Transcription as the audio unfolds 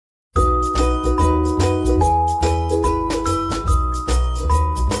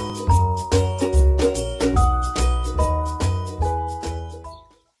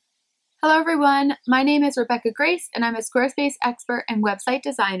everyone, my name is Rebecca Grace and I'm a Squarespace expert and website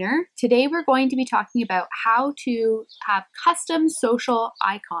designer. Today we're going to be talking about how to have custom social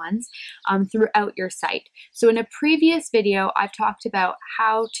icons throughout your site. So in a previous video, I've talked about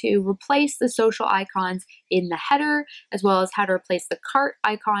how to replace the social icons in the header, as well as how to replace the cart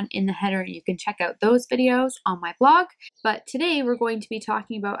icon in the header. You can check out those videos on my blog. But today we're going to be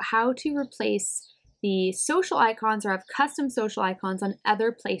talking about how to replace the social icons or have custom social icons on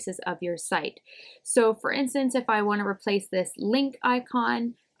other places of your site. So for instance, if I want to replace this link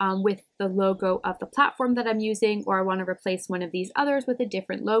icon with the logo of the platform that I'm using, or I want to replace one of these others with a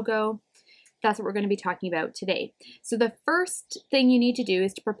different logo, that's what we're going to be talking about today. So the first thing you need to do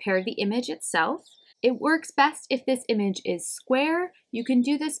is to prepare the image itself. It works best if this image is square. You can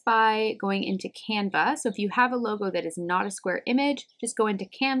do this by going into Canva. So if you have a logo that is not a square image, just go into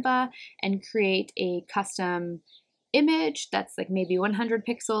Canva and create a custom image that's like maybe 100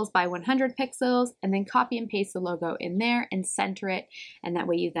 pixels by 100 pixels, and then copy and paste the logo in there and center it. And that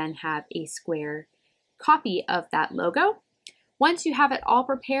way you then have a square copy of that logo. Once you have it all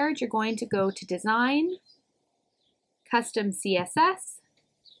prepared, you're going to go to Design, Custom CSS,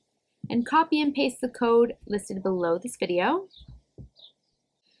 and copy and paste the code listed below this video.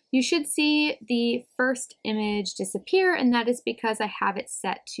 You should see the first image disappear, and that is because I have it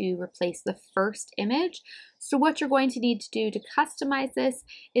set to replace the first image. So what you're going to need to do to customize this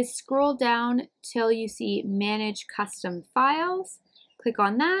is scroll down till you see Manage Custom Files. Click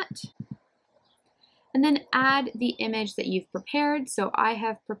on that, and then add the image that you've prepared. So I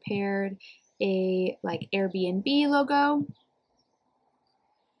have prepared a Airbnb logo.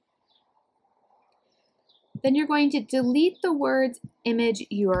 Then you're going to delete the words image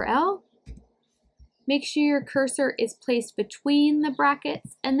URL. Make sure your cursor is placed between the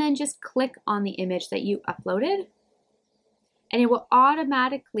brackets, and then just click on the image that you uploaded. And it will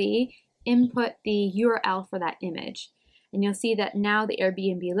automatically input the URL for that image. And you'll see that now the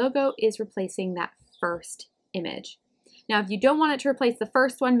Airbnb logo is replacing that first image. Now, if you don't want it to replace the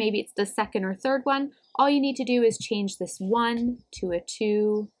first one, maybe it's the second or third one, all you need to do is change this 1 to a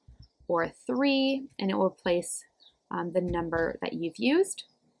 2 or a 3, and it will replace the number that you've used.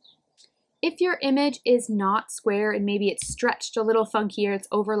 If your image is not square and maybe it's stretched a little funkier, it's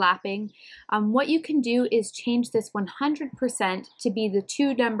overlapping, what you can do is change this 100% to be the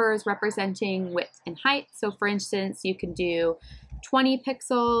two numbers representing width and height. So for instance, you can do 20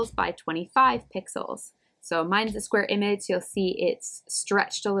 pixels by 25 pixels. So mine's a square image, so you'll see it's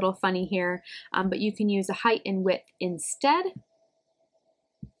stretched a little funny here, but you can use a height and width instead.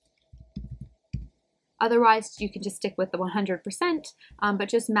 Otherwise, you can just stick with the 100%, but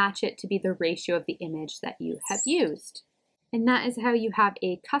just match it to be the ratio of the image that you have used. And that is how you have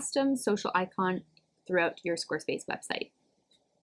a custom social icon throughout your Squarespace website.